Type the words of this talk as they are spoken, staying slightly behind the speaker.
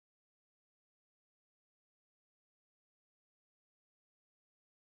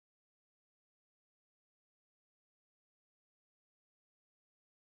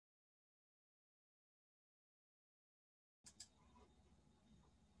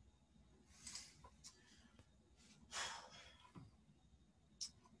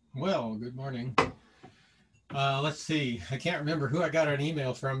Well, good morning. Let's see. I can't remember who I got an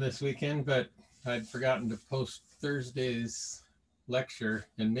email from this weekend, but I'd forgotten to post Thursday's lecture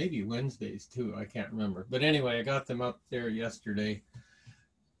and maybe Wednesday's too. I can't remember. But anyway, I got them up there yesterday,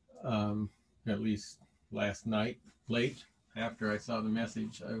 at least last night, late after I saw the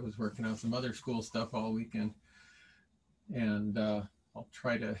message. I was working on some other school stuff all weekend, and I'll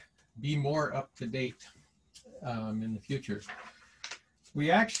try to be more up to date in the future. We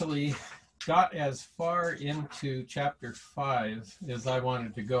actually got as far into chapter 5 as I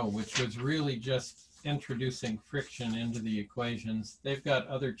wanted to go, which was really just introducing friction into the equations. They've got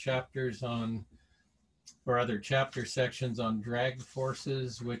other chapters on, or other chapter sections on drag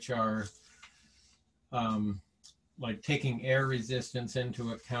forces, which are like taking air resistance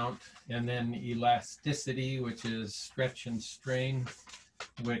into account, and then elasticity, which is stretch and strain,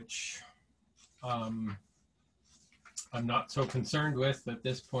 which I'm not so concerned with at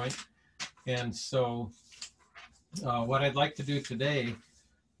this point. And so what I'd like to do today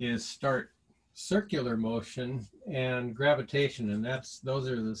is start circular motion and gravitation, and those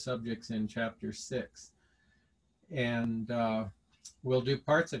are the subjects in chapter 6. And we'll do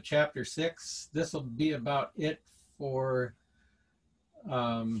parts of chapter 6. This will be about it for,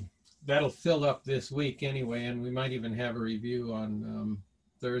 that'll fill up this week anyway, and we might even have a review on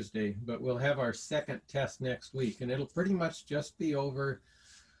Thursday, but we'll have our second test next week, and it'll pretty much just be over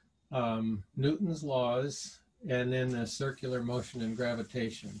Newton's laws and then the circular motion and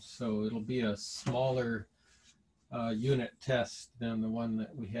gravitation. So it'll be a smaller unit test than the one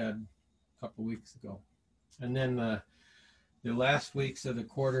that we had a couple weeks ago. And then the last weeks of the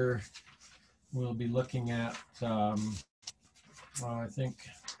quarter, we'll be looking at, I think,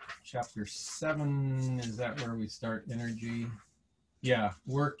 chapter 7, is that where we start energy? Yeah,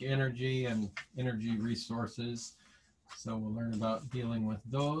 work, energy, and energy resources. So we'll learn about dealing with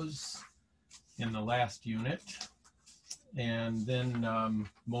those in the last unit. And then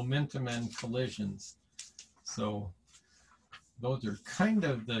momentum and collisions. So those are kind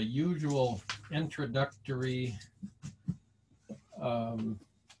of the usual introductory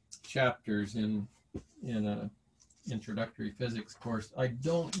chapters in a introductory physics course. I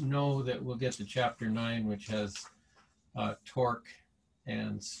don't know that we'll get to chapter 9, which has torque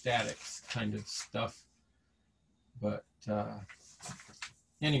and statics kind of stuff. But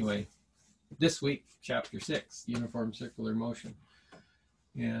anyway, this week, chapter 6, uniform circular motion.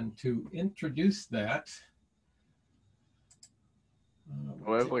 And to introduce that,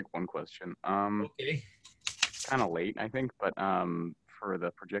 Well, I have like one question. Okay. Kind of late, I think, but for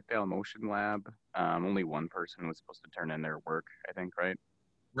the projectile motion lab, only one person was supposed to turn in their work, I think, right?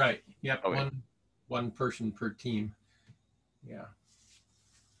 Right. Yep. Okay. One person per team. Yeah.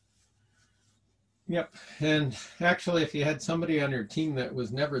 Yep. And actually, if you had somebody on your team that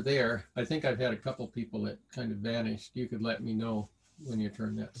was never there, I think I've had a couple people that kind of vanished. You could let me know when you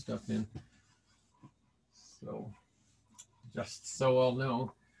turn that stuff in. So just so I'll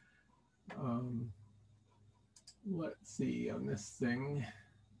know. Let's see on this thing.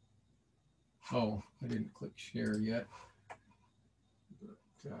 Oh, I didn't click share yet. But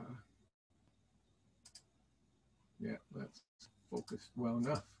yeah, that's focused well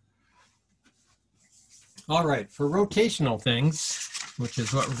enough. All right, for rotational things, which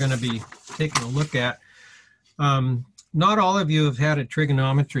is what we're going to be taking a look at, not all of you have had a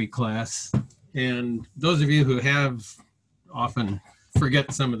trigonometry class, and those of you who have often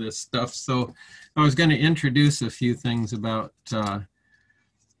forget some of this stuff. So I was going to introduce a few things about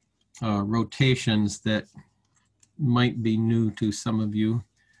rotations that might be new to some of you,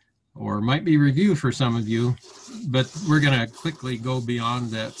 or might be review for some of you, but we're going to quickly go beyond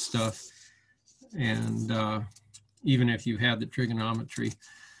that stuff. And even if you had the trigonometry,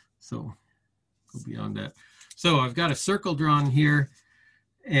 so go beyond that. So I've got a circle drawn here,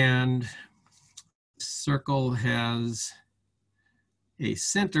 and circle has a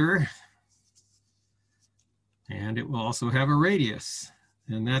center, and it will also have a radius,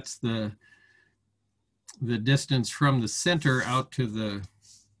 and that's the distance from the center out to the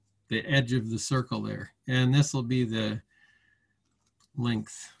edge of the circle there. And this will be the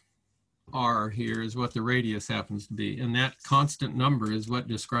length r here is what the radius happens to be, and that constant number is what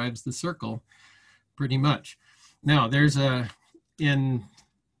describes the circle pretty much. Now there's in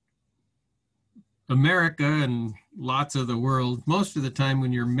America and lots of the world, most of the time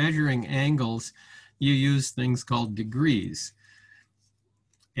when you're measuring angles, you use things called degrees.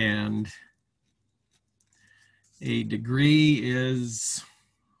 And a degree is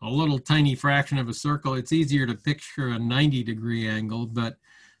a little tiny fraction of a circle. It's easier to picture a 90-degree angle, but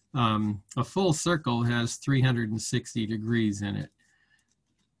a full circle has 360 degrees in it.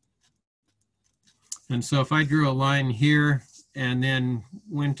 And so if I drew a line here and then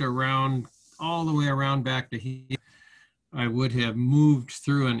went around all the way around back to here, I would have moved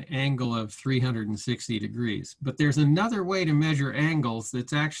through an angle of 360 degrees. But there's another way to measure angles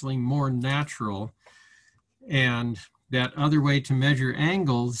that's actually more natural. And that other way to measure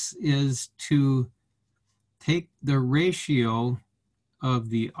angles is to take the ratio of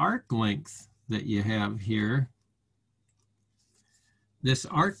the arc length that you have here, this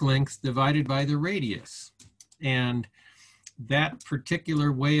arc length divided by the radius. And that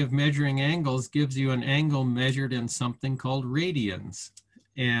particular way of measuring angles gives you an angle measured in something called radians.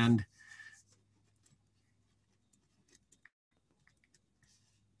 And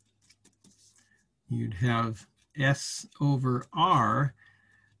you'd have S over R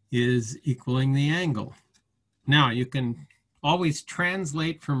is equaling the angle. Now you can always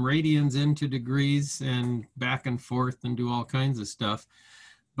translate from radians into degrees and back and forth and do all kinds of stuff.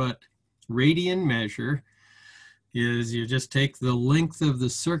 But radian measure is you just take the length of the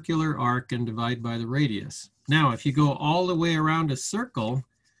circular arc and divide by the radius. Now, if you go all the way around a circle,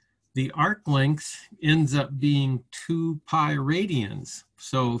 the arc length ends up being 2 pi radians.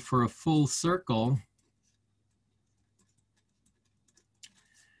 So for a full circle,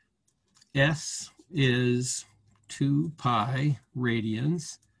 S is 2 pi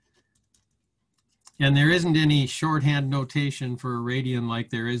radians. And there isn't any shorthand notation for a radian like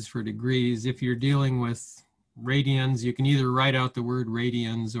there is for degrees. If you're dealing with radians, you can either write out the word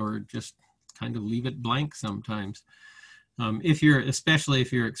radians or just kind of leave it blank sometimes. Especially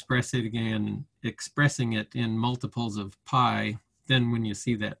if you're expressing it in multiples of pi, then when you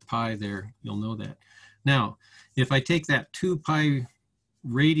see that pi there, you'll know that. Now, if I take that 2 pi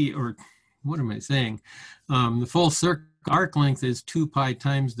or what am I saying? The full circle arc length is 2 pi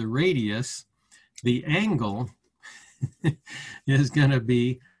times the radius. The angle is going to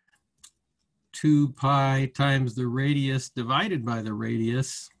be 2 pi times the radius divided by the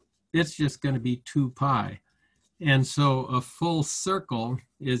radius. It's just going to be 2 pi. And so a full circle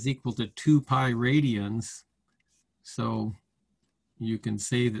is equal to 2 pi radians. So you can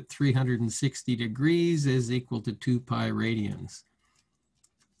say that 360 degrees is equal to 2 pi radians.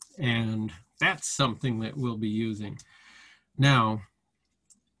 And that's something that we'll be using. Now,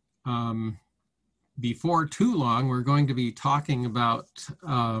 before too long, we're going to be talking about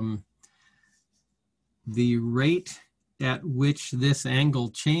the rate at which this angle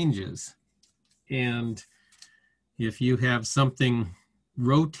changes. And if you have something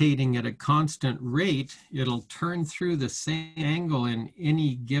rotating at a constant rate, it'll turn through the same angle in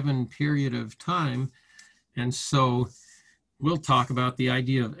any given period of time. And so we'll talk about the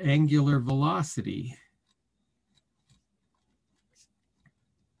idea of angular velocity.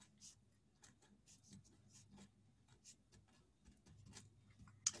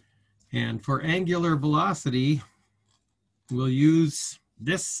 And for angular velocity, we'll use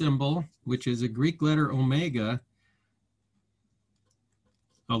this symbol, which is a Greek letter omega,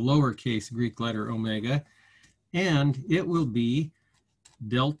 a lowercase Greek letter omega, and it will be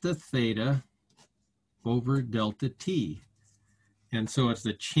delta theta over delta t. And so it's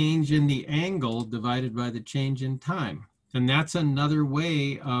the change in the angle divided by the change in time. And that's another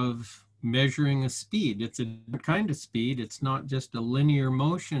way of measuring a speed. It's a different kind of speed. It's not just a linear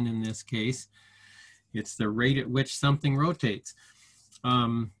motion in this case. It's the rate at which something rotates.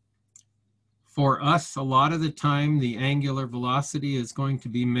 For us, a lot of the time, the angular velocity is going to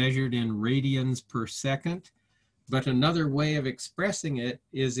be measured in radians per second. But another way of expressing it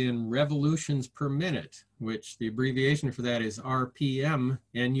is in revolutions per minute, which the abbreviation for that is RPM,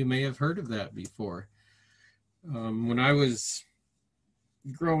 and you may have heard of that before. When I was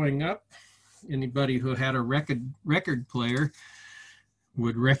growing up, anybody who had a record player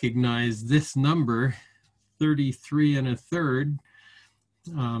would recognize this number, 33 1/3.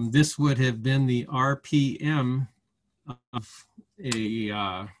 This would have been the RPM of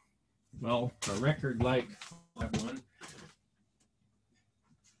a record like that one.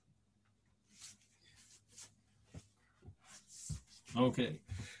 Okay.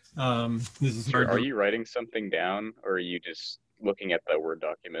 This is hard. Are you writing something down, or are you just looking at the Word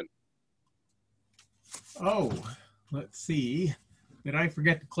document? Oh, let's see. Did I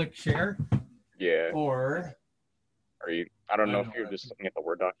forget to click share? Yeah. Or are you? I don't know if you're just looking at the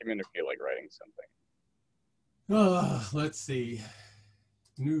Word document or if you're like writing something. Let's see.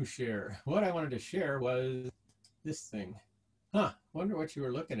 New share. What I wanted to share was this thing. Wonder what you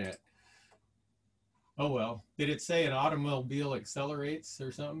were looking at. Oh, well. Did it say an automobile accelerates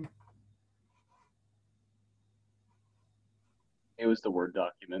or something? It was the Word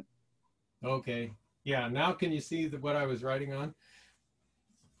document. Okay. Yeah. Now can you see what I was writing on?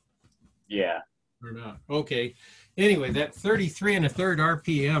 Yeah. or not. Okay. Anyway, that 33 1/3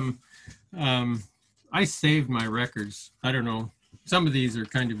 RPM, I saved my records. I don't know. Some of these are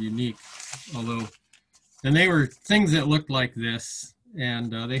kind of unique, although, and they were things that looked like this,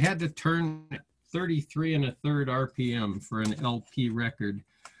 and they had to turn 33 1/3 RPM for an LP record.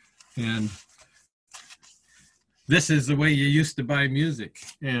 And this is the way you used to buy music,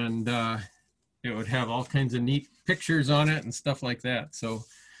 and it would have all kinds of neat pictures on it and stuff like that. So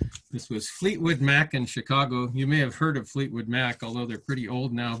this was Fleetwood Mac in Chicago. You may have heard of Fleetwood Mac, although they're pretty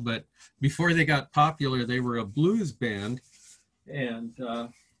old now, but before they got popular, they were a blues band, and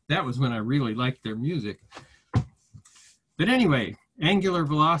that was when I really liked their music. But anyway, angular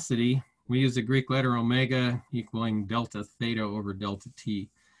velocity, we use the Greek letter omega equaling delta theta over delta t.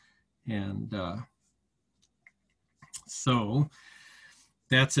 And so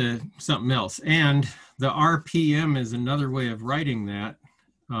that's something else. And the RPM is another way of writing that.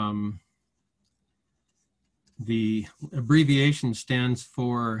 The abbreviation stands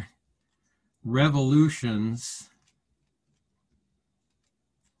for revolutions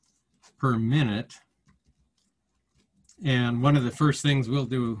per minute. And one of the first things we'll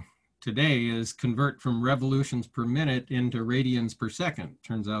do today is convert from revolutions per minute into radians per second.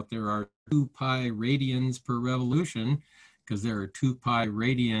 Turns out there are 2 pi radians per revolution, because there are 2 pi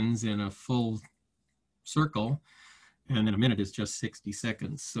radians in a full circle, and then a minute is just 60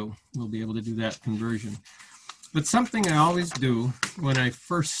 seconds. So we'll be able to do that conversion. But something I always do when I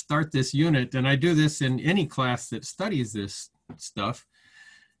first start this unit, and I do this in any class that studies this stuff,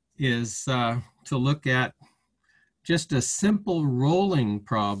 is to look at just a simple rolling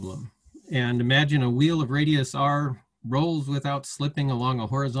problem. And imagine a wheel of radius r rolls without slipping along a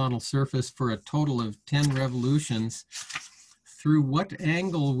horizontal surface for a total of 10 revolutions. Through what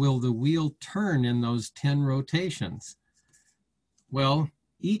angle will the wheel turn in those 10 rotations? Well,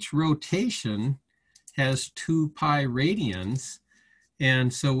 each rotation has 2 pi radians,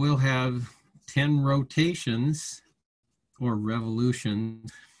 and so we'll have 10 rotations or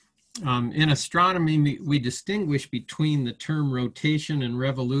revolutions. In astronomy, we distinguish between the term rotation and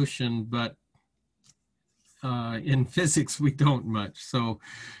revolution, but in physics, we don't much. So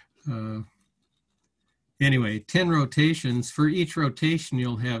anyway, 10 rotations. For each rotation,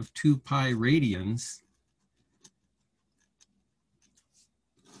 you'll have 2 pi radians.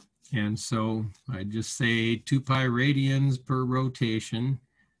 And so I just say 2 pi radians per rotation,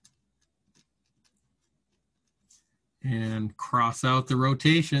 and cross out the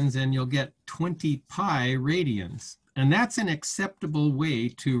rotations, and you'll get 20 pi radians. And that's an acceptable way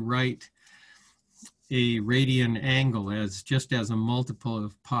to write a radian angle as just as a multiple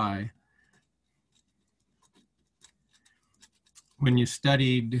of pi. When you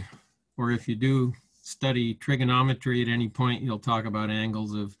studied, or if you do study trigonometry at any point, you'll talk about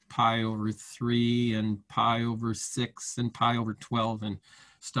angles of pi over 3 and pi over 6 and pi over 12 and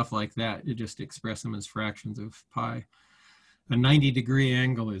stuff like that. You just express them as fractions of pi. A 90-degree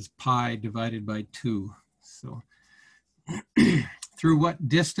angle is pi divided by 2. So through what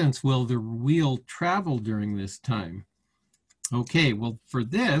distance will the wheel travel during this time? Okay, well, for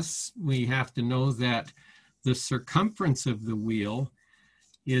this, we have to know that the circumference of the wheel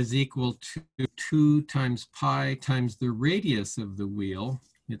is equal to 2 times pi times the radius of the wheel.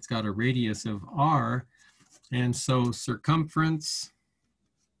 It's got a radius of r, and so circumference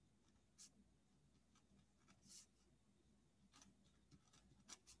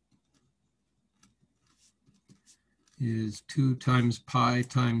is 2 times pi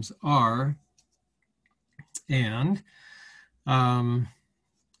times r. And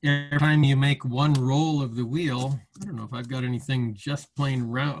every time you make one roll of the wheel, I don't know if I've got anything just plain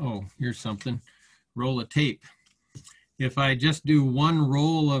round. Oh, here's something. Roll of tape. If I just do one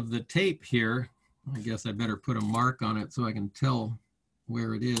roll of the tape here, I guess I better put a mark on it so I can tell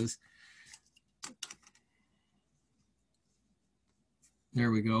where it is.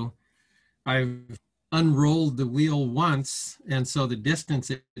 There we go. I've unrolled the wheel once, and so the distance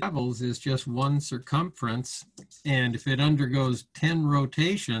it travels is just one circumference. And if it undergoes 10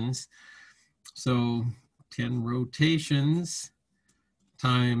 rotations, so 10 rotations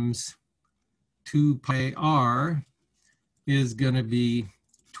times 2 pi r is going to be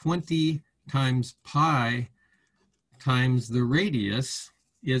 20 times pi times the radius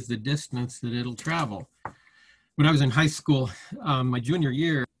is the distance that it'll travel. When I was in high school, my junior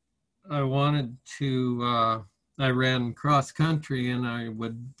year, I wanted to, I ran cross country, and I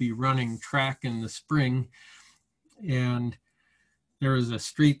would be running track in the spring. And there was a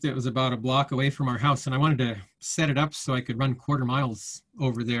street that was about a block away from our house, and I wanted to set it up so I could run 1/4 miles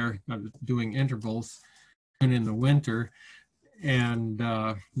over there. I was doing intervals and in the winter. And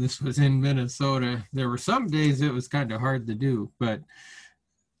this was in Minnesota. There were some days it was kind of hard to do, but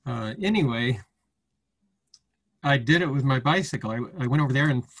anyway, I did it with my bicycle. I went over there,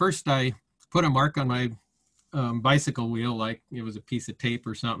 and first I put a mark on my bicycle wheel, like it was a piece of tape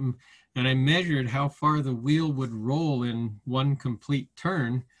or something, and I measured how far the wheel would roll in one complete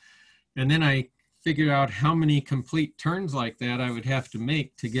turn. And then I figured out how many complete turns like that I would have to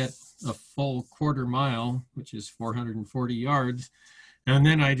make to get a full quarter mile, which is 440 yards. And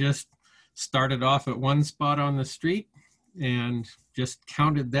then I just started off at one spot on the street and just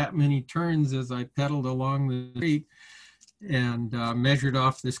counted that many turns as I pedaled along the street and measured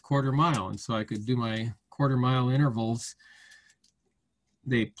off this quarter mile. And so I could do my quarter mile intervals.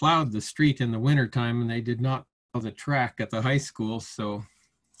 They plowed the street in the wintertime and they did not plow the track at the high school. So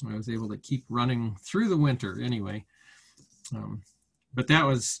I was able to keep running through the winter anyway. But that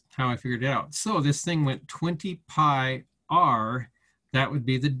was how I figured it out. So this thing went 20 pi r, that would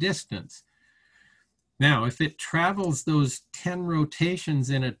be the distance. Now, if it travels those 10 rotations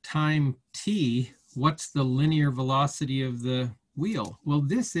in a time t, what's the linear velocity of the wheel? Well,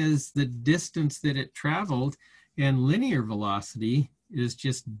 this is the distance that it traveled, and linear velocity is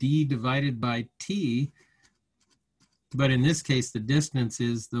just d divided by t. But in this case, the distance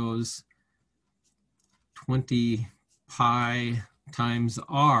is those 20 pi times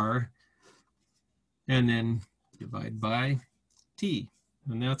r, and then divide by t,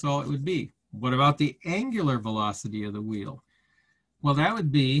 and that's all it would be. What about the angular velocity of the wheel? Well, that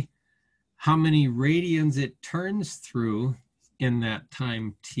would be how many radians it turns through in that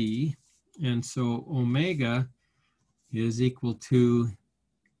time t. And so omega is equal to,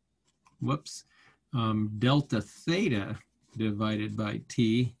 delta theta divided by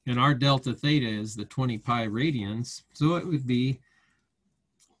t. And our delta theta is the 20 pi radians. So it would be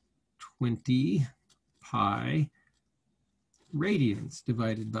 20 pi radians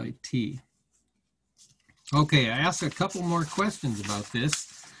divided by t. Okay, I asked a couple more questions about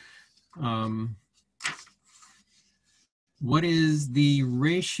this. What is the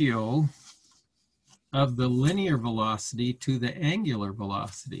ratio of the linear velocity to the angular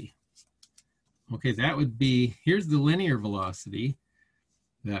velocity? Okay, that would be, here's the linear velocity.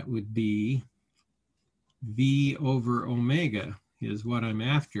 That would be v over omega is what I'm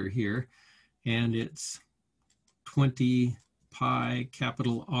after here. And it's 20 pi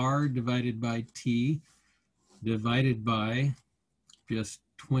capital R divided by t divided by just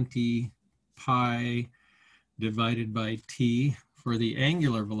 20 pi divided by t for the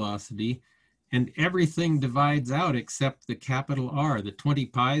angular velocity. And everything divides out except the capital R. The 20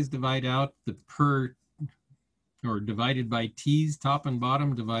 pi's divide out, the divided by t's, top and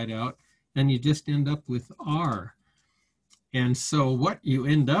bottom, divide out, and you just end up with R. And so what you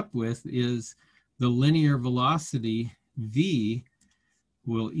end up with is the linear velocity v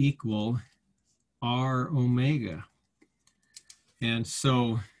will equal r omega. And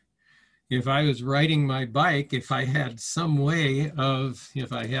so if I was riding my bike, if I had some way of,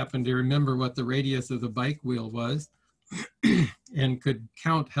 if I happened to remember what the radius of the bike wheel was and could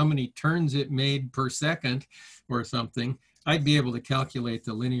count how many turns it made per second or something, I'd be able to calculate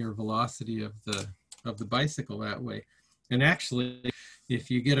the linear velocity of the bicycle that way. And actually, if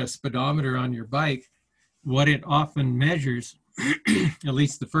you get a speedometer on your bike, what it often measures, at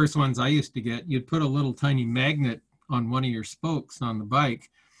least the first ones I used to get, you'd put a little tiny magnet on one of your spokes on the bike,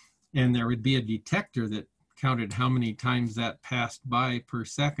 and there would be a detector that counted how many times that passed by per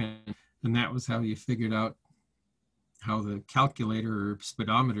second. And that was how you figured out how the calculator or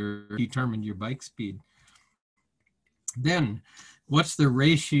speedometer determined your bike speed. Then, what's the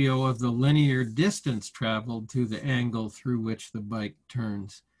ratio of the linear distance traveled to the angle through which the bike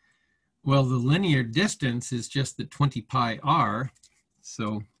turns? Well, the linear distance is just the 20 pi r.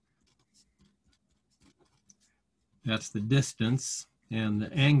 So that's the distance. And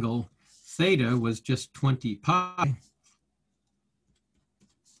the angle theta was just 20 pi.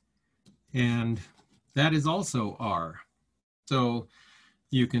 And that is also r. So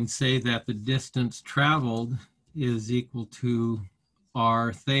you can say that the distance traveled is equal to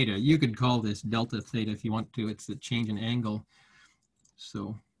r theta. You could call this delta theta if you want to. It's the change in angle.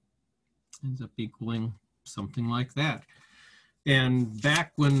 So ends up equaling something like that. And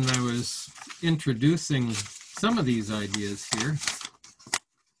back when I was introducing some of these ideas here,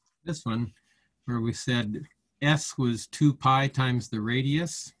 this one, where we said S was 2 pi times the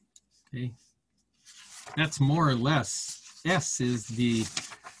radius, okay, that's more or less, S is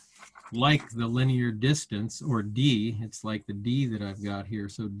like the linear distance, or D, it's like the D that I've got here.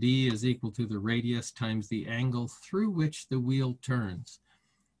 So D is equal to the radius times the angle through which the wheel turns.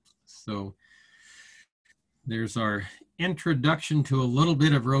 So there's our introduction to a little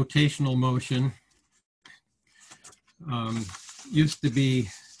bit of rotational motion. Used to be,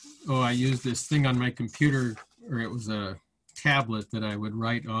 oh, I used this thing on my computer, or it was a tablet that I would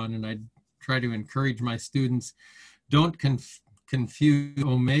write on, and I'd try to encourage my students, don't confuse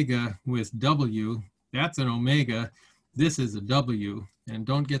omega with W. That's an omega. This is a W, and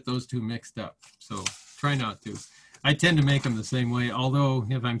don't get those two mixed up. So try not to. I tend to make them the same way, although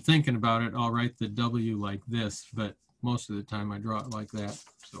if I'm thinking about it, I'll write the W like this, but most of the time I draw it like that.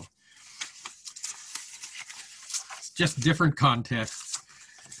 So it's just different contexts.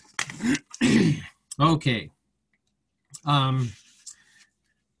 Okay.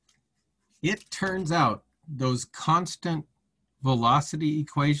 It turns out those constant velocity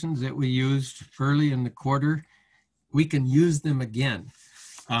equations that we used early in the quarter, we can use them again.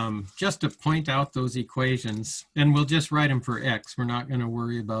 Just to point out those equations, and we'll just write them for X. We're not going to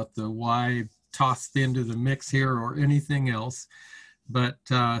worry about the Y tossed into the mix here or anything else. But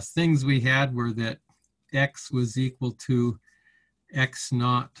things we had were that X was equal to X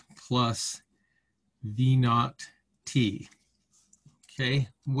naught plus V naught T. Okay,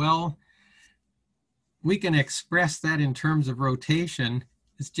 well, we can express that in terms of rotation.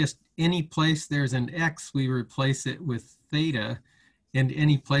 It's just any place there's an X, we replace it with theta. And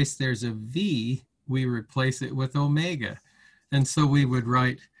any place there's a V, we replace it with omega. And so we would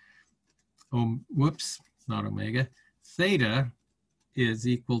write, not omega, theta is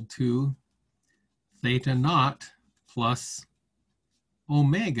equal to theta naught plus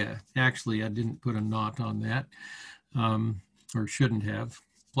omega. Actually, I didn't put a naught on that, or shouldn't have,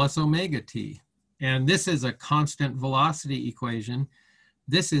 plus omega t. And this is a constant velocity equation.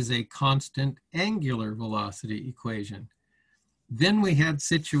 This is a constant angular velocity equation. Then we had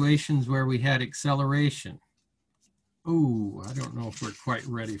situations where we had acceleration. Oh, I don't know if we're quite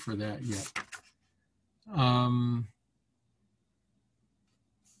ready for that yet.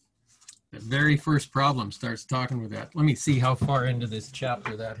 The very first problem starts talking with that. Let me see how far into this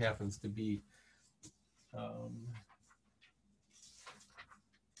chapter that happens to be.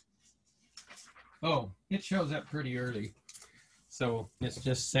 Oh, it shows up pretty early. So it's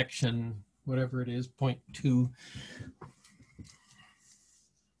just section, whatever it is, 0.2.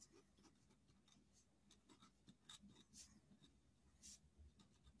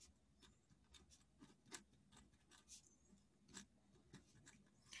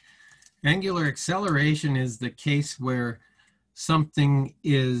 Angular acceleration is the case where something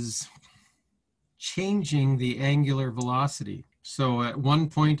is changing the angular velocity. So at one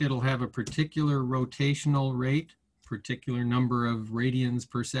point, it'll have a particular rotational rate, particular number of radians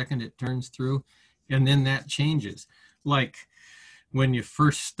per second it turns through, and then that changes. Like when you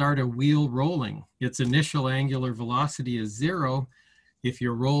first start a wheel rolling, its initial angular velocity is 0. If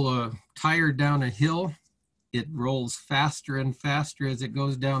you roll a tire down a hill, it rolls faster and faster as it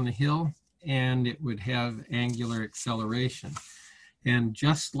goes down the hill, and it would have angular acceleration. And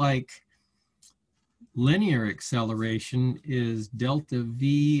just like linear acceleration is delta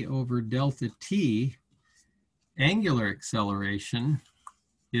V over delta T, angular acceleration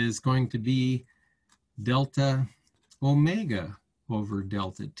is going to be delta omega over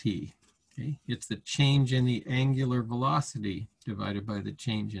delta T. Okay? It's the change in the angular velocity divided by the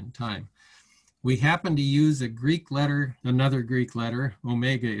change in time. We happen to use a Greek letter, another Greek letter.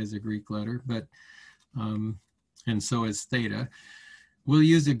 Omega is a Greek letter, but and so is theta. We'll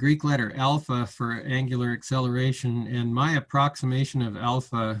use a Greek letter alpha for angular acceleration, and my approximation of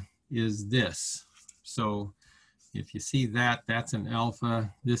alpha is this. So if you see that, that's an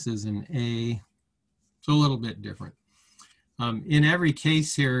alpha. This is an A. It's a little bit different. In every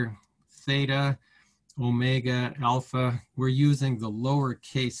case here, theta, omega, alpha, we're using the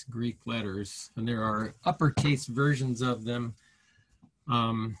lowercase Greek letters, and there are uppercase versions of them.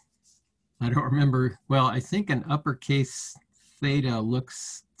 I don't remember. Well, I think an uppercase theta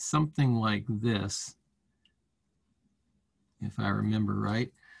looks something like this, if I remember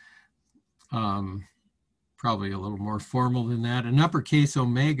right. Probably a little more formal than that. An uppercase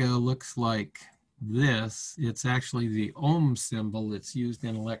omega looks like this. It's actually the ohm symbol that's used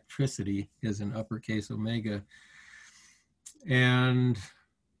in electricity is an uppercase omega. And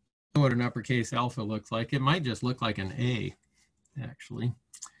what an uppercase alpha looks like. It might just look like an A, actually.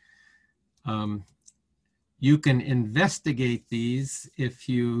 You can investigate these if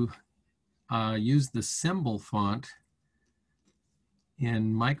you use the symbol font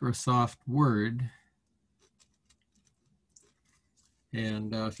in Microsoft Word.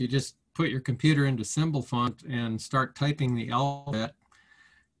 And if you just put your computer into symbol font and start typing the alphabet,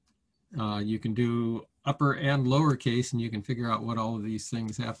 you can do upper and lowercase, and you can figure out what all of these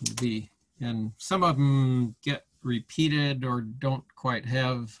things happen to be. and some of them get repeated or don't quite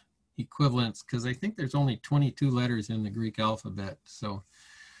have equivalents because I think there's only 22 letters in the Greek alphabet, so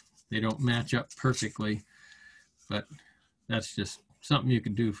they don't match up perfectly. But that's just something you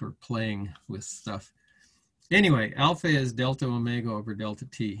can do for playing with stuff. Anyway, alpha is delta omega over delta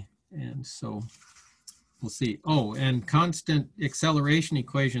t. And so we'll see. Oh, and constant acceleration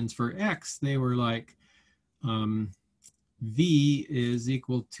equations for x, they were like v is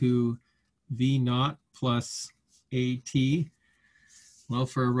equal to v naught plus at. Well,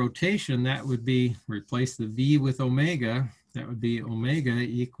 for a rotation, that would be, replace the v with omega, that would be omega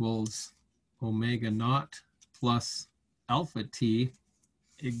equals omega naught plus alpha t,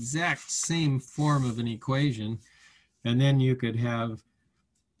 exact same form of an equation. And then you could have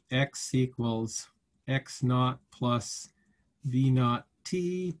x equals x naught plus v naught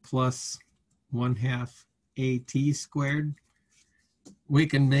t plus 1/2 at squared. We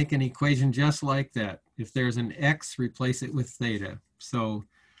can make an equation just like that. If there's an x, replace it with theta. So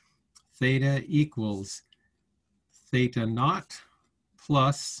theta equals theta naught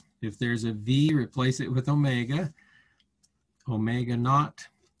plus, if there's a v, replace it with omega, omega naught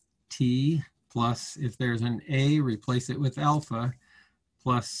t plus, if there's an a, replace it with alpha,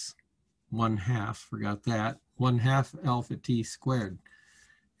 plus 1/2, forgot that, 1/2 alpha t squared.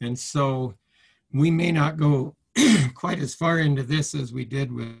 And so we may not go quite as far into this as we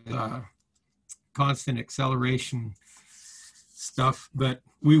did with constant acceleration stuff, but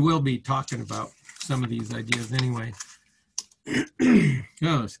we will be talking about some of these ideas anyway.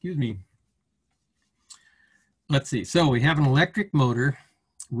 Oh, excuse me. Let's see. So we have an electric motor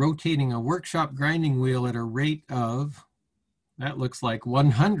rotating a workshop grinding wheel at a rate of, that looks like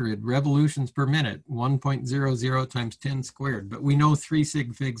 100 revolutions per minute, 1.00 times 10 squared, but we know 3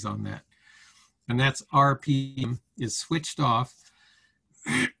 sig figs on that. And that's RPM is switched off,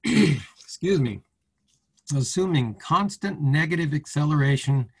 excuse me, assuming constant negative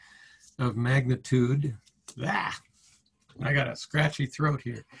acceleration of magnitude, I got a scratchy throat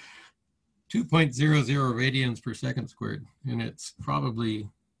here, 2.00 radians per second squared. And it's probably,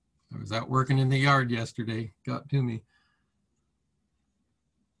 I was out working in the yard yesterday, got to me.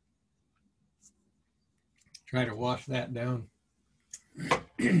 Try to wash that down.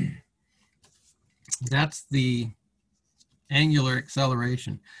 That's the angular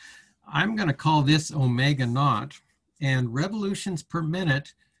acceleration. I'm going to call this omega naught, and revolutions per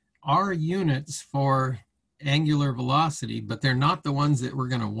minute are units for angular velocity, but they're not the ones that we're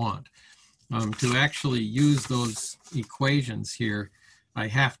going to want. To actually use those equations here, I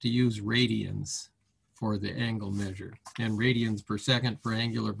have to use radians for the angle measure, and radians per second for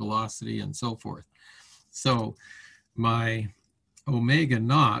angular velocity and so forth. So my omega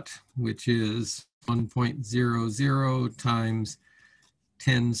naught, which is 1.00 times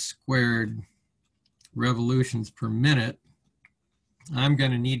 10 squared revolutions per minute, I'm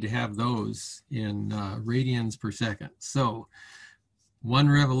going to need to have those in radians per second. So 1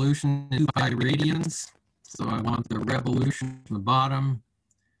 revolution is 2 pi radians. So I want the revolution from the bottom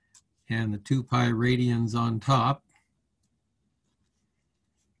and the 2 pi radians on top.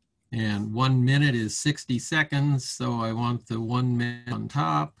 And 1 minute is 60 seconds. So I want the 1 minute on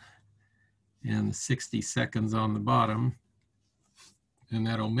top and 60 seconds on the bottom. And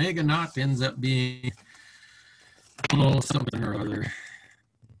that omega naught ends up being, oh, something or other.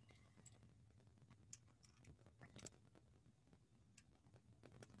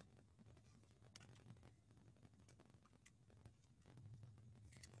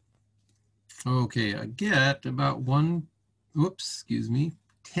 Okay, I get about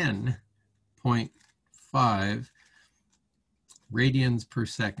 10.5 radians per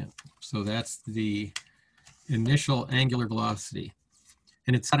second. So that's the initial angular velocity.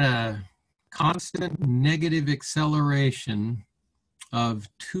 And it's at a constant negative acceleration of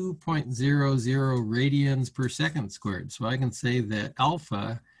 2.00 radians per second squared. So I can say that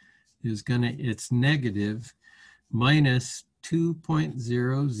alpha is it's negative minus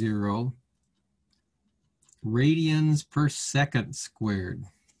 2.00 radians per second squared.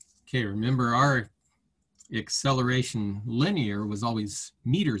 Okay, remember our acceleration linear was always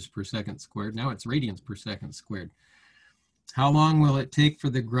meters per second squared. Now it's radians per second squared. How long will it take for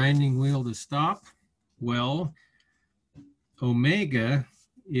the grinding wheel to stop? Well, omega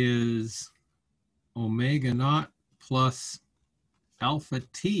is omega naught plus alpha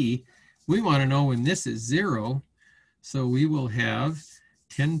t. We want to know when this is 0. So we will have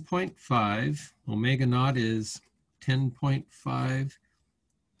 10.5, omega naught is 10.5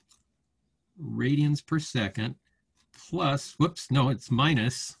 radians per second plus, it's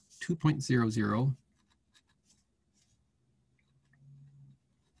minus 2.00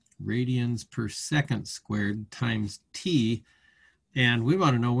 radians per second squared times t. And we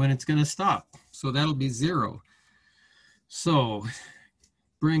want to know when it's going to stop. So that'll be 0. So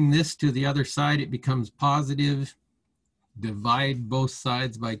bring this to the other side, it becomes positive. Divide both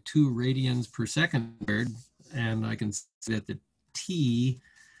sides by 2 radians per second squared. And I can see that the t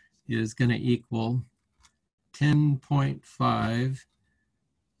is going to equal 10.5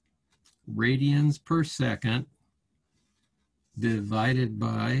 radians per second divided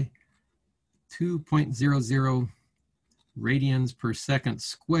by 2.00 radians per second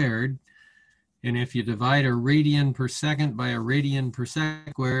squared. And if you divide a radian per second by a radian per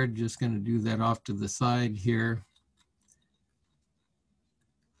second squared, just going to do that off to the side here.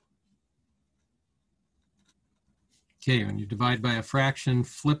 Okay, when you divide by a fraction,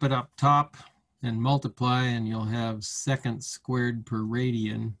 flip it up top and multiply, and you'll have seconds squared per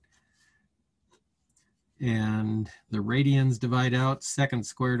radian. And the radians divide out, seconds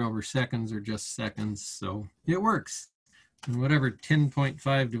squared over seconds are just seconds, so it works. And whatever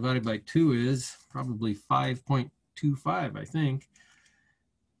 10.5 divided by 2 is, probably 5.25, I think.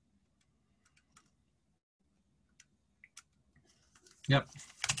 Yep.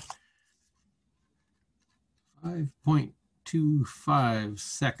 5.25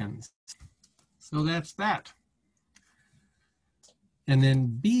 seconds. So that's that. And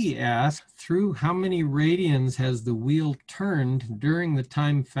then B asks, through how many radians has the wheel turned during the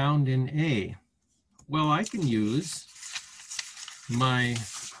time found in A? Well, I can use my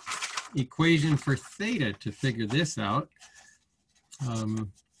equation for theta to figure this out.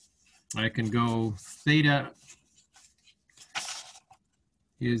 I can go theta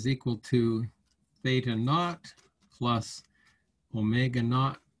is equal to theta naught plus omega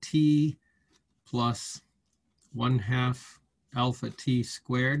naught t plus 1/2 alpha t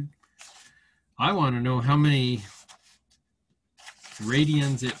squared. I want to know how many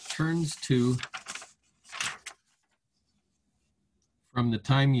radians it turns to from the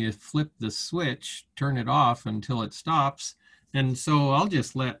time you flip the switch, turn it off until it stops. And so I'll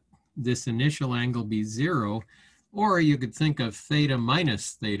just let this initial angle be 0, or you could think of theta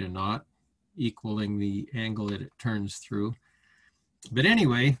minus theta naught equaling the angle that it turns through. But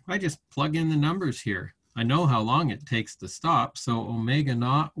anyway, I just plug in the numbers here. I know how long it takes to stop. So omega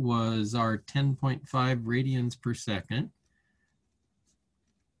naught was our 10.5 radians per second.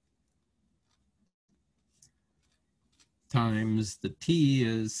 Times the t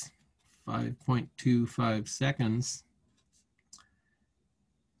is 5.25 seconds.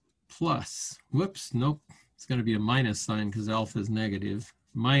 Plus, whoops, nope. It's going to be a minus sign because alpha is negative.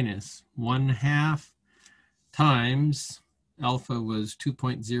 Minus 1/2 times alpha was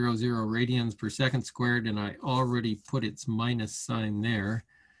 2.00 radians per second squared, and I already put its minus sign there.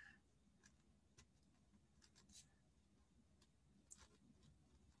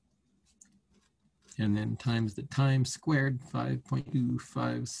 And then times the time squared,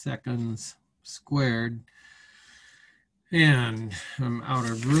 5.25 seconds squared. And I'm out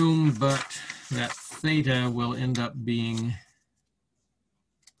of room, but that theta will end up being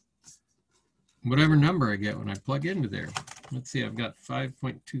whatever number I get when I plug into there. Let's see, I've got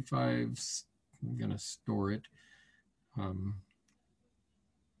 5.25. I'm going to store it.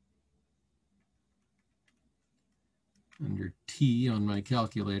 Under T on my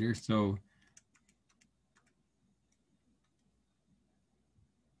calculator. So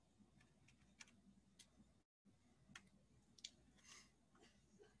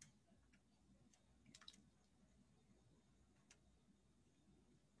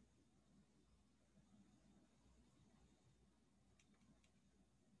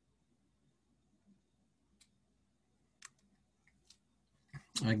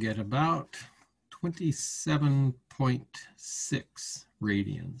I get about 27.6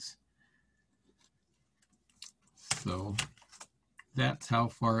 radians. So that's how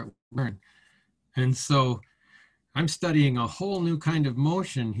far it burned. And so I'm studying a whole new kind of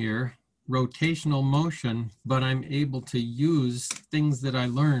motion here, rotational motion, but I'm able to use things that I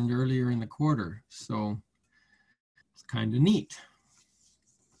learned earlier in the quarter. So it's kind of neat.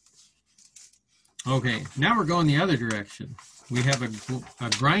 Okay, now we're going the other direction. We have a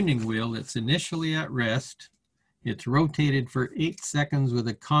grinding wheel that's initially at rest. It's rotated for 8 seconds with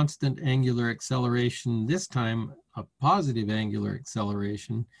a constant angular acceleration, this time a positive angular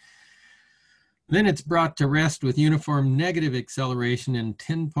acceleration. Then it's brought to rest with uniform negative acceleration in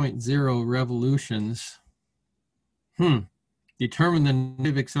 10.0 revolutions. Determine the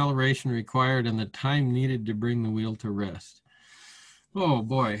negative acceleration required and the time needed to bring the wheel to rest. Oh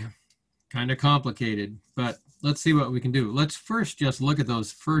boy, kind of complicated, but let's see what we can do. Let's first just look at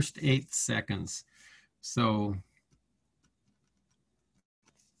those first 8 seconds. So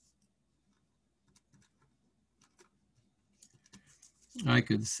I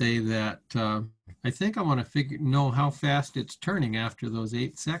could say that I think I want to know how fast it's turning after those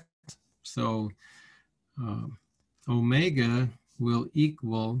 8 seconds. So omega will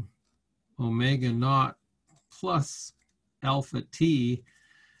equal omega naught plus alpha t,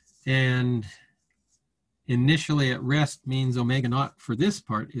 and initially at rest means omega naught for this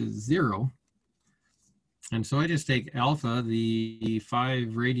part is 0. And so I just take alpha, the 5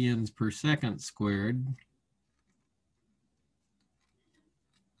 radians per second squared,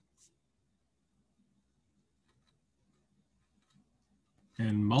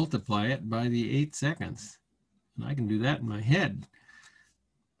 and multiply it by the 8 seconds. And I can do that in my head.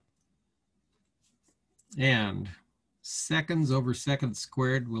 And seconds over seconds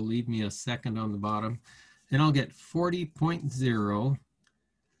squared will leave me a second on the bottom. And I'll get 40.0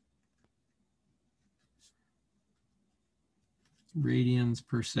 radians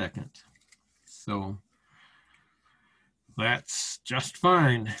per second. So that's just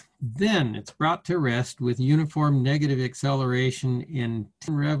fine. Then it's brought to rest with uniform negative acceleration in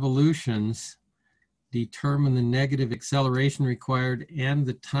 10 revolutions. Determine the negative acceleration required and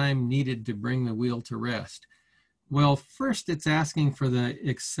the time needed to bring the wheel to rest. Well, first it's asking for the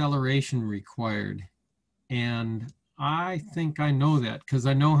acceleration required. And I think I know that because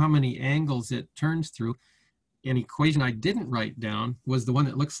I know how many angles it turns through. An equation I didn't write down was the one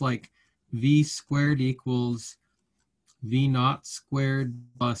that looks like v squared equals v naught squared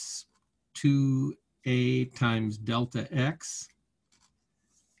plus 2a times delta x.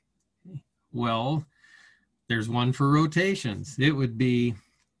 Well, there's one for rotations. It would be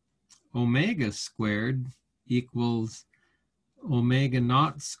omega squared equals omega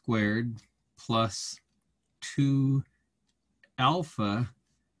naught squared plus 2 alpha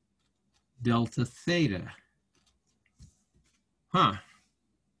delta theta. Huh.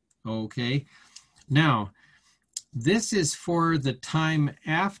 Okay. Now, this is for the time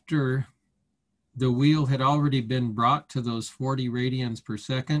after the wheel had already been brought to those 40 radians per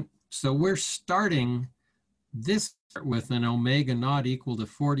second. So we're starting this with an omega naught equal to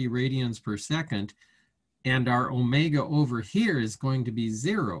 40 radians per second. And our omega over here is going to be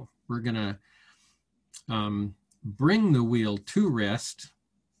 0. We're going to bring the wheel to rest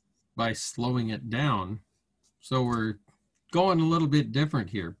by slowing it down. So we're going a little bit different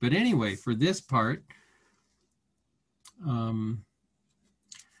here. But anyway, for this part,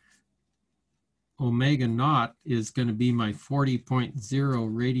 omega naught is going to be my 40.0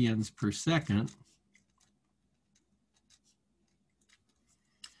 radians per second.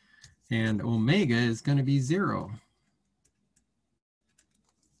 And omega is going to be 0.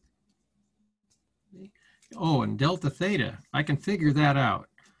 Oh, and delta theta, I can figure that out.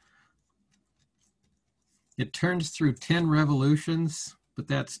 It turns through 10 revolutions, but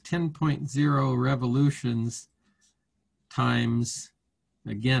that's 10.0 revolutions times,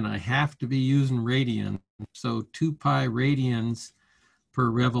 again, I have to be using radian, so 2 pi radians per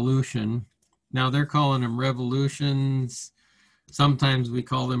revolution. Now they're calling them revolutions. Sometimes we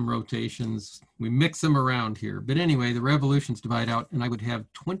call them rotations. We mix them around here. But anyway, the revolutions divide out, and I would have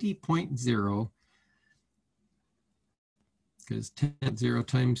 20.0, because 10.0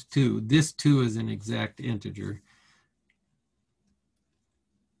 times 2, this 2 is an exact integer,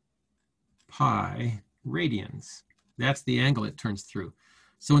 pi radians. That's the angle it turns through.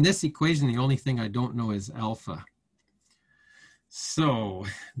 So in this equation, the only thing I don't know is alpha. So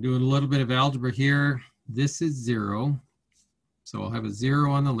doing a little bit of algebra here, this is 0. So I'll have a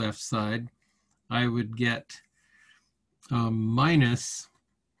 0 on the left side. I would get minus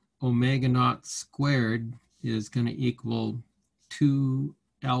omega naught squared is going to equal 2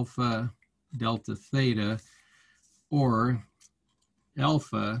 alpha delta theta, or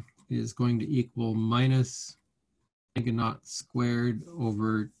alpha is going to equal minus omega naught squared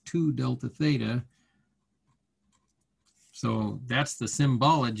over 2 delta theta. So that's the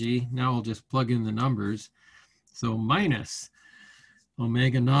symbology. Now I'll just plug in the numbers. So minus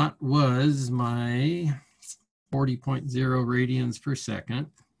omega naught was my 40.0 radians per second.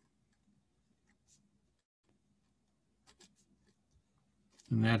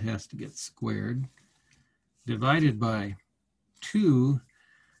 And that has to get squared, divided by 2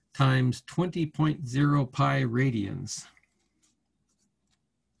 times 20.0 pi radians.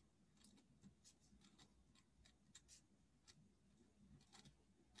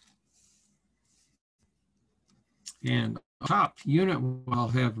 And top unit, I'll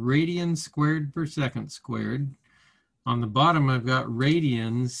have radians squared per second squared. On the bottom, I've got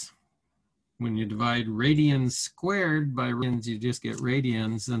radians. When you divide radians squared by radians, you just get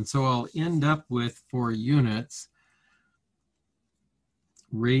radians. And so I'll end up with, for units,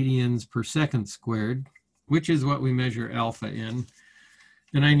 radians per second squared, which is what we measure alpha in.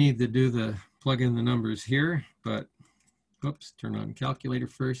 And I need to do the plug in the numbers here, but oops, turn on calculator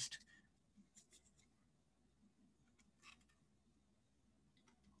first.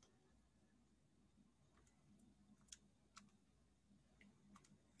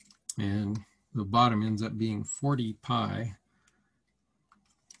 And the bottom ends up being 40 pi.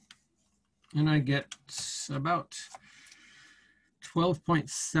 And I get about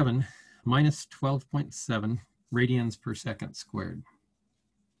 12.7 minus 12.7 radians per second squared.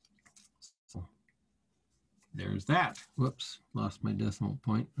 So there's that. Whoops, lost my decimal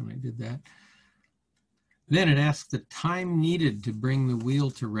point when I did that. Then it asks the time needed to bring the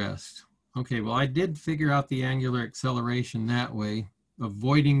wheel to rest. Okay, well, I did figure out the angular acceleration that way,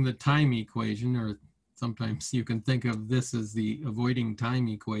 avoiding the time equation, or sometimes you can think of this as the avoiding time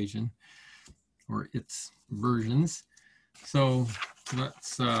equation, or its versions. So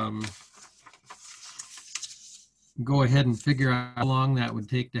let's go ahead and figure out how long that would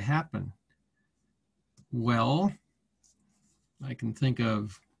take to happen. Well, I can think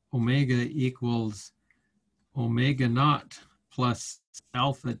of omega equals omega naught plus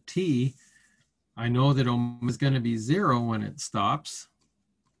alpha t. I know that omega is going to be 0 when it stops.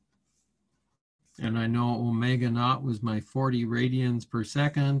 And I know omega naught was my 40 radians per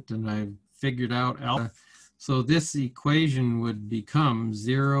second, and I've figured out alpha. So this equation would become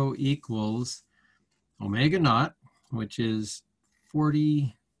 0 equals omega naught, which is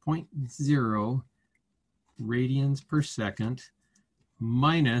 40.0 radians per second,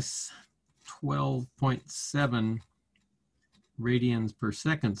 minus 12.7 radians per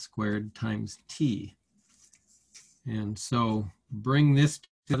second squared times t. And so bring this to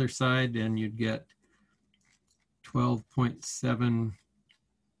the other side and you'd get 12.7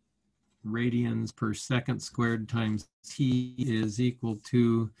 radians per second squared times t is equal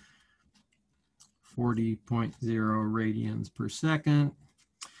to 40.0 radians per second.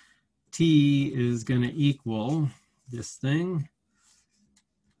 T is going to equal this thing,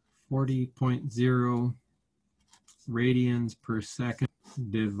 40.0 radians per second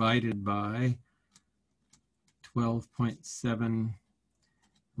divided by 12.7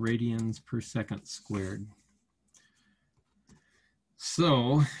 radians per second squared.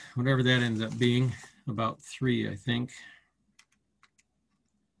 So whatever that ends up being, about 3, I think.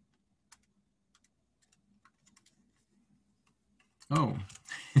 Oh,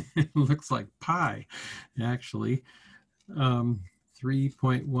 it looks like pi, actually.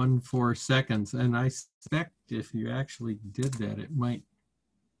 3.14 seconds. And I suspect if you actually did that, it might,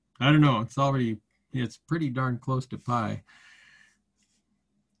 I don't know, it's pretty darn close to pi.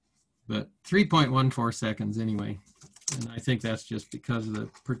 But 3.14 seconds anyway. And I think that's just because of the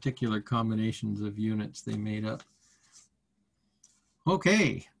particular combinations of units they made up.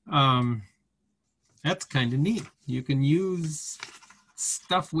 Okay, that's kind of neat. You can use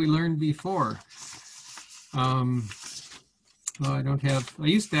stuff we learned before. Well, I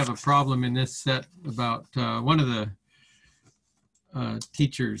used to have a problem in this set about one of the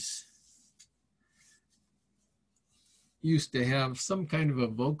teachers used to have some kind of a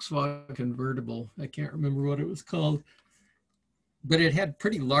Volkswagen convertible. I can't remember what it was called, but it had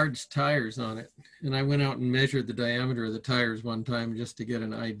pretty large tires on it. And I went out and measured the diameter of the tires one time just to get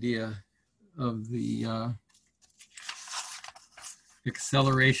an idea of the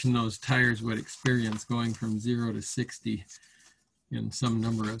acceleration those tires would experience going from 0 to 60 in some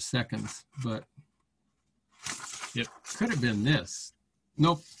number of seconds. But it could have been this.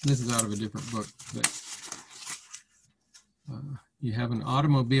 Nope, this is out of a different book. But you have an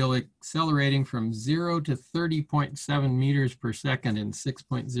automobile accelerating from 0 to 30.7 meters per second in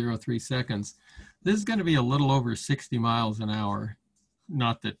 6.03 seconds. This is going to be a little over 60 miles an hour.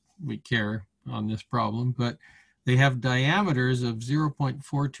 Not that we care on this problem, but they have diameters of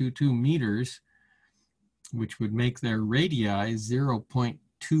 0.422 meters, which would make their radii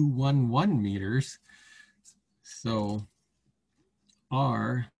 0.211 meters. So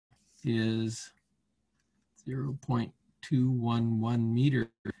R is 0.211 meters.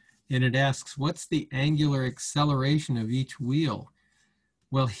 And it asks, what's the angular acceleration of each wheel?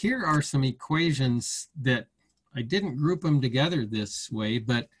 Well, here are some equations that I didn't group them together this way,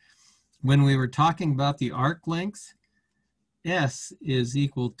 but when we were talking about the arc length, S is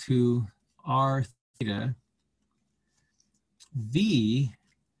equal to R theta. V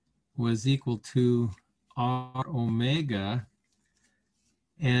was equal to R omega.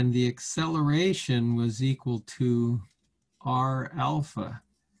 And the acceleration was equal to R alpha.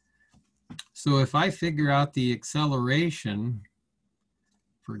 So if I figure out the acceleration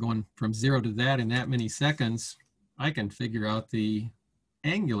for going from 0 to that in that many seconds, I can figure out the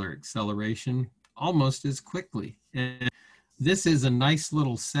angular acceleration almost as quickly. And this is a nice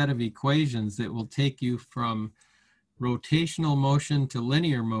little set of equations that will take you from rotational motion to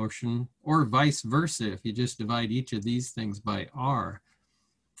linear motion, or vice versa if you just divide each of these things by r.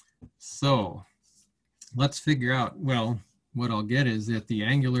 So let's figure out, well, what I'll get is that the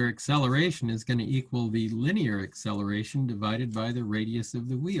angular acceleration is going to equal the linear acceleration divided by the radius of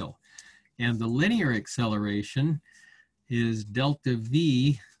the wheel. And the linear acceleration is delta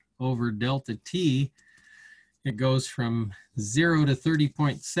v over delta t. It goes from 0 to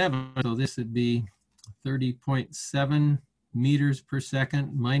 30.7, so this would be 30.7 meters per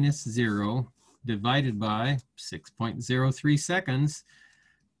second minus 0 divided by 6.03 seconds.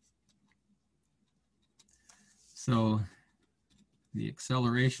 So the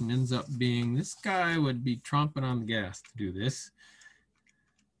acceleration ends up being, this guy would be tromping on the gas to do this.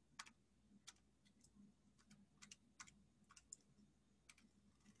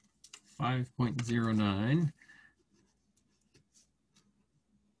 .09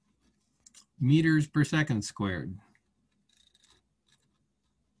 meters per second squared.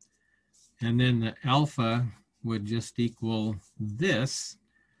 And then the alpha would just equal this,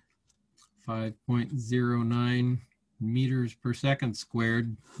 5.09 meters per second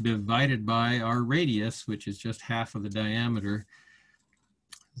squared divided by our radius, which is just half of the diameter,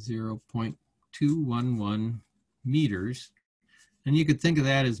 0.211 meters. And you could think of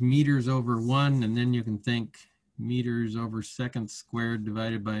that as meters over 1, and then you can think meters over seconds squared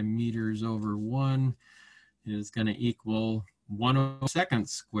divided by meters over 1 is going to equal 1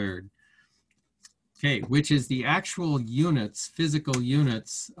 seconds squared. Okay, which is the actual units, physical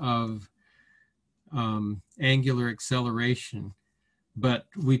units of angular acceleration. But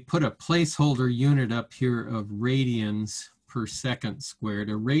we put a placeholder unit up here of radians per second squared.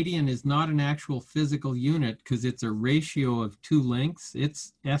 A radian is not an actual physical unit because it's a ratio of two lengths.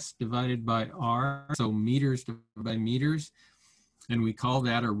 It's s divided by r, so meters divided by meters, and we call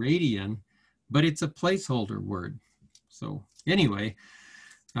that a radian, but it's a placeholder word. So anyway,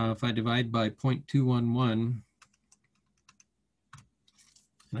 if I divide by 0.211,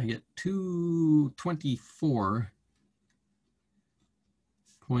 I get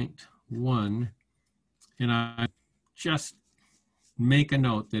 224.1, and I just make a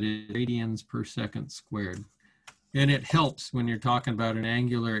note that it's radians per second squared. And it helps when you're talking about an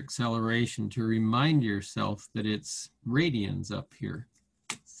angular acceleration to remind yourself that it's radians up here.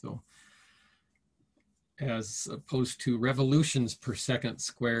 So as opposed to revolutions per second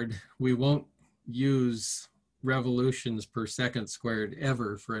squared, we won't use revolutions per second squared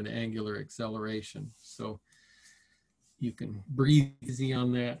ever for an angular acceleration. So you can breathe easy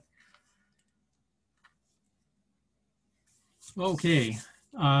on that. Okay,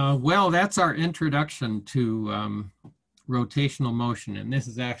 well, that's our introduction to rotational motion. And this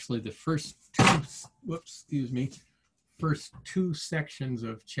is actually the first two sections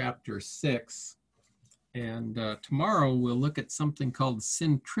of chapter 6. And tomorrow we'll look at something called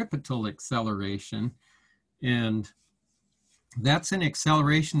centripetal acceleration. And that's an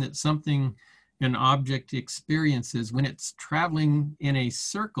acceleration that an object experiences when it's traveling in a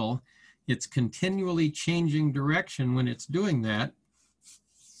circle. It's continually changing direction when it's doing that.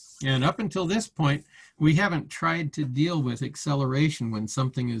 And up until this point, we haven't tried to deal with acceleration when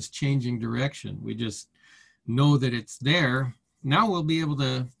something is changing direction. We just know that it's there. Now we'll be able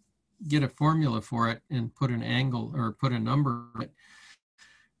to get a formula for it and put an angle or put a number on it.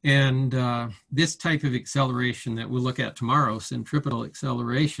 And this type of acceleration that we'll look at tomorrow, centripetal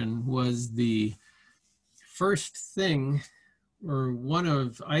acceleration, was the first thing, or one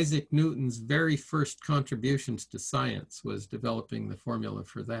of Isaac Newton's very first contributions to science was developing the formula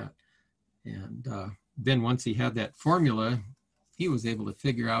for that. And then once he had that formula, he was able to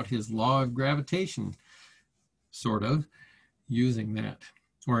figure out his law of gravitation, sort of, using that,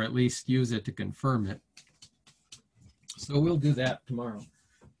 or at least use it to confirm it. So we'll do that tomorrow.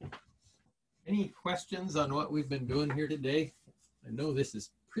 Any questions on what we've been doing here today? I know this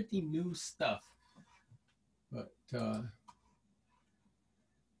is pretty new stuff, but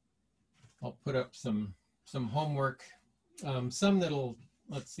I'll put up some homework, some that'll,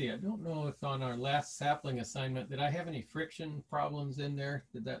 let's see, I don't know if on our last sapling assignment, did I have any friction problems in there?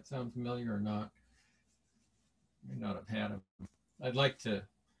 Did that sound familiar or not? May not have had them. I'd like to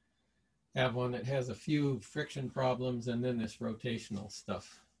have one that has a few friction problems and then this rotational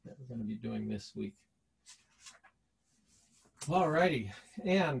stuff that we're going to be doing this week. All righty,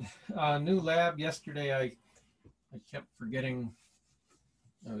 and new lab. Yesterday I kept forgetting.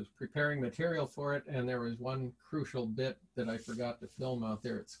 I was preparing material for it, and there was one crucial bit that I forgot to film out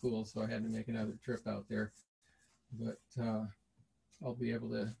there at school, so I had to make another trip out there. But I'll be able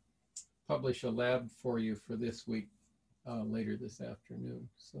to publish a lab for you for this week later this afternoon.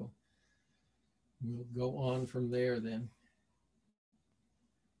 So we'll go on from there then.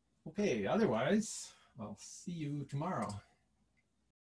 Okay, otherwise, I'll see you tomorrow.